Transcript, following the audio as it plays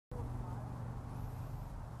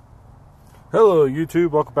Hello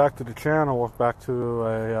YouTube, welcome back to the channel. Welcome back to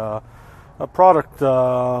a product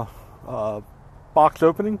box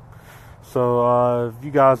opening. So if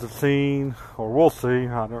you guys have seen, or will see,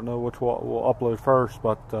 I don't know which one we'll upload first,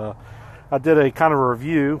 but I did a kind of a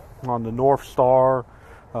review on the North Star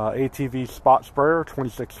ATV Spot Sprayer,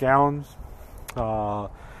 26 gallons. I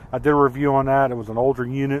did a review on that. It was an older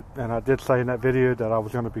unit, and I did say in that video that I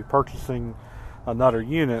was going to be purchasing another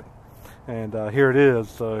unit. And here it is.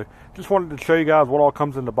 So just wanted to show you guys what all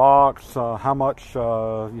comes in the box, how much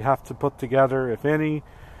you have to put together, if any.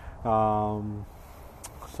 So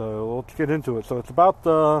let's get into it. So it was about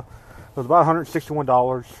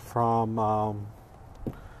 $161 from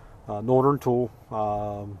Northern Tool.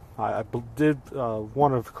 I did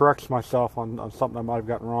want to correct myself on something I might have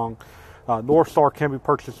gotten wrong. North Star can be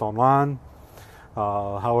purchased online.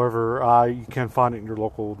 However, you can find it in your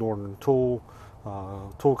local Northern Tool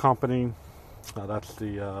company. That's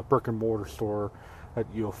the brick and mortar store that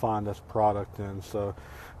you'll find this product in. So,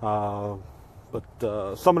 some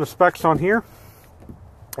of the specs on here: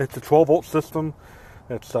 it's a 12-volt system.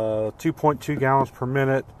 It's 2.2 gallons per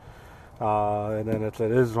minute, and then it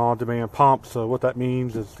is an on-demand pump. So what that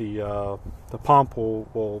means is the pump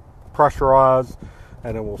will pressurize,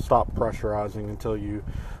 and it will stop pressurizing until you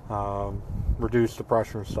reduce the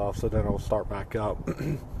pressure and stuff. So then it will start back up.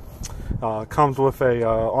 Comes with a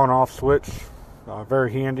on-off switch,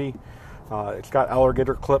 very handy. It's got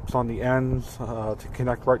alligator clips on the ends to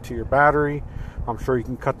connect right to your battery. I'm sure you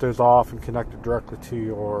can cut those off and connect it directly to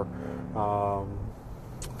your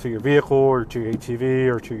vehicle, or to your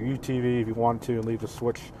ATV, or to your UTV if you want to, and leave the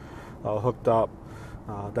switch hooked up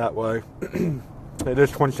that way. It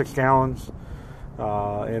is 26 gallons,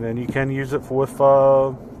 and then you can use it with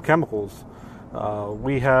chemicals.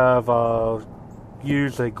 We have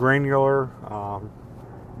use a granular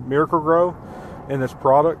Miracle-Gro in this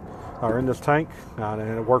product, or in this tank, and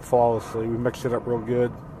it worked flawlessly. We mixed it up real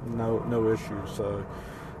good, no issues. So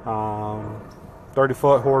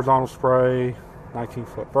 30-foot horizontal spray,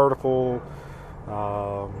 19-foot vertical.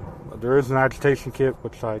 There is an agitation kit,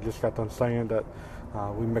 which I just got done saying that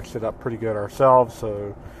we mixed it up pretty good ourselves.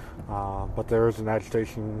 So but there is an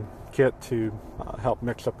agitation kit to help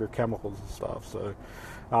mix up your chemicals and stuff. So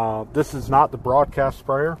this is not the broadcast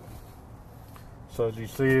sprayer. So as you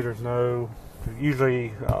see, there's no,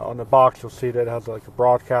 usually on the box you'll see that it has like a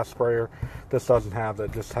broadcast sprayer. This doesn't have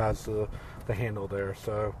that, just has the handle there.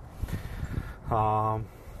 So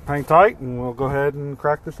hang tight and we'll go ahead and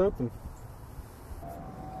crack this open.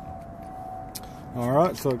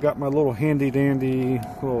 Alright, so I've got my little handy dandy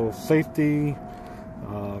little safety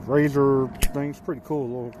razor thing. It's pretty cool,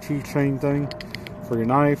 little keychain thing for your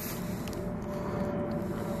knife.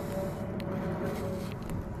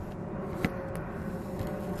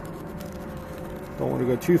 Don't want to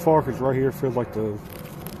go too far because right here feels like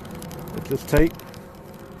it's just tape.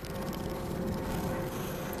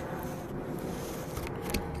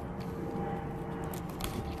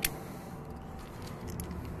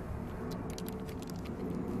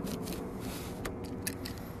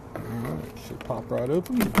 Alright, should pop right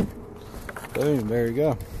open. Boom, there you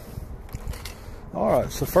go.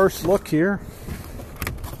 Alright, so first look here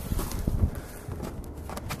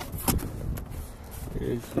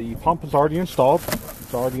is the pump is already installed.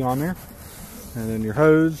 It's already on there. And then your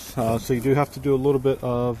hose. So you do have to do a little bit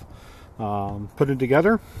of putting it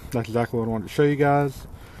together. That's exactly what I wanted to show you guys.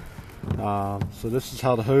 So this is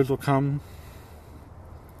how the hose will come.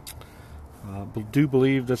 I do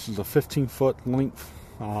believe this is a 15-foot length.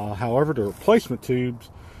 However, the replacement tubes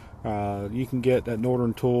you can get at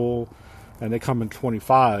Northern Tool, and they come in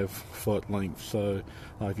 25-foot length. So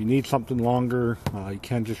if you need something longer, you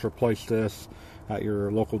can just replace this at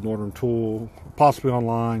your local Northern Tool, possibly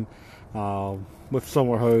online, with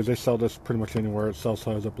similar hose. They sell this pretty much anywhere it sells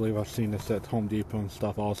hose. I believe I've seen this at Home Depot and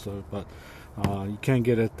stuff also, but you can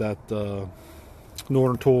get it at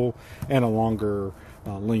Northern Tool, and a longer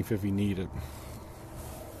length if you need it.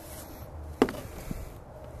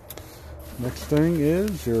 Next thing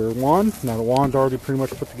is your wand. Now the wand's already pretty much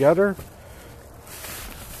put together.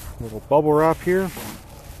 Little bubble wrap here.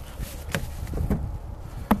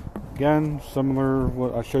 Again, similar to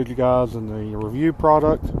what I showed you guys in the review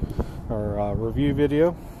product, or review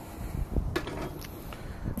video.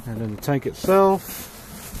 And then the tank itself.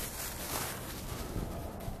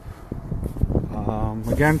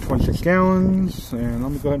 Again, 26 gallons. And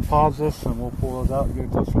let me go ahead and pause this and we'll pull those out and get a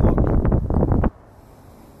closer look.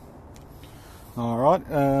 Alright,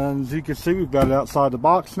 and as you can see, we've got it outside the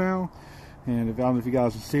box now. And I don't know if you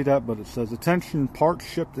guys can see that, but it says, "Attention, parts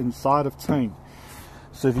shipped inside of tank."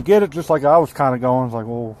 So if you get it just like I was kind of going, it's like,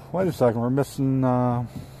 well, wait a second, we're missing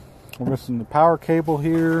We're missing the power cable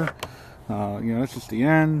here. You know, it's just the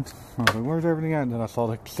end. I was like, where's everything at? And then I saw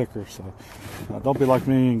the sticker. So don't be like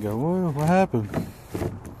me and go, whoa, what happened?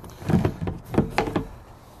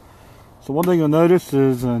 So one thing you'll notice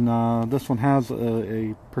is, and this one has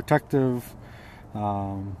a protective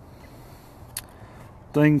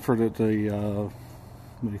thing for the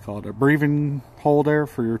what do you call it? A breathing hole there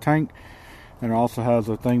for your tank, and it also has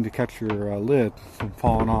a thing to catch your lid from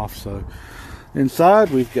falling off. So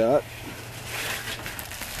inside we've got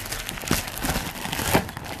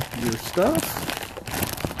your stuff,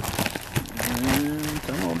 and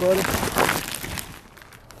come on, buddy.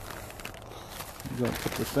 I'm gonna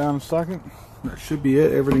put this down in a second. That should be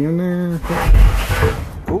it. Everything in there.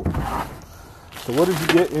 Cool. So what did you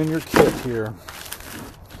get in your kit here?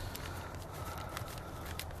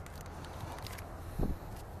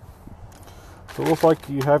 So it looks like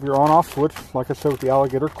you have your on-off switch, like I said, with the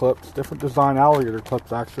alligator clips. Different design alligator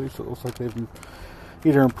clips, actually. So it looks like they've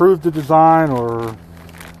either improved the design or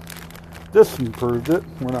disimproved it.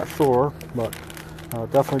 We're not sure, but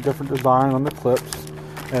definitely different design on the clips.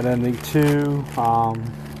 And then the two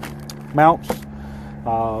mounts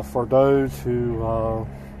for those who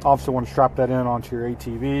obviously want to strap that in onto your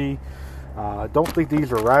ATV. I don't think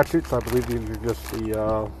these are ratchets. I believe these are just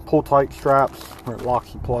the pull-tight straps where it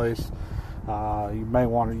locks in place. You may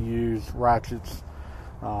want to use ratchets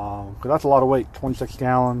because that's a lot of weight. 26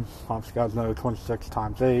 gallons. Obviously, you guys know 26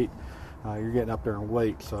 times 8. You're getting up there in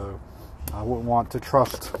weight, so I wouldn't want to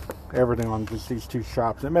trust everything on just these two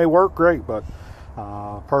straps. It may work great, but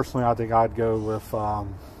personally, I think I'd go with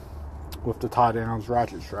the tie downs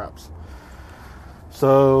ratchet straps.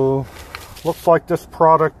 So looks like this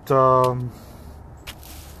product,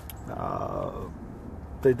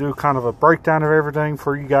 they do kind of a breakdown of everything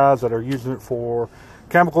for you guys that are using it for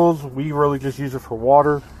chemicals. We really just use it for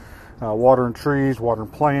water, watering trees, watering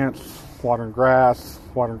plants, watering grass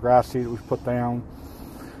seed that we put down,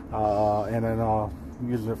 and then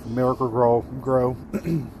using it for Miracle-Gro.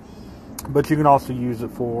 But you can also use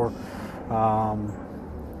it for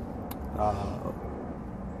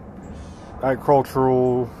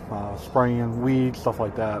agricultural, spraying weeds, stuff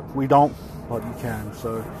like that. We don't, but you can.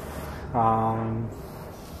 So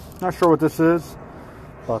not sure what this is,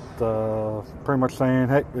 but pretty much saying,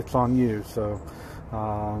 hey, it's on you. So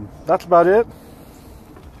that's about it.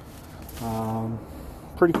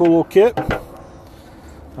 Pretty cool little kit.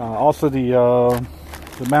 Also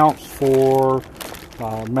the mounts for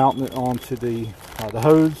mounting it onto the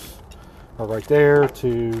hose are right there.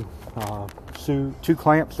 Two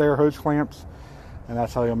clamps there, hose clamps, and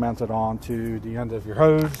that's how you'll mount it onto the end of your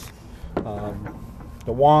hose,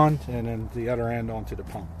 the wand, and then the other end onto the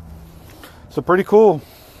pump. So pretty cool.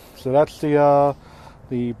 So that's the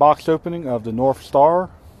box opening of the North Star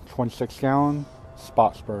 26-gallon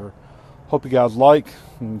spot sprayer. Hope you guys like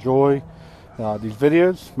and enjoy these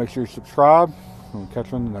videos. Make sure you subscribe, and we'll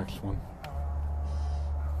catch you on the next one.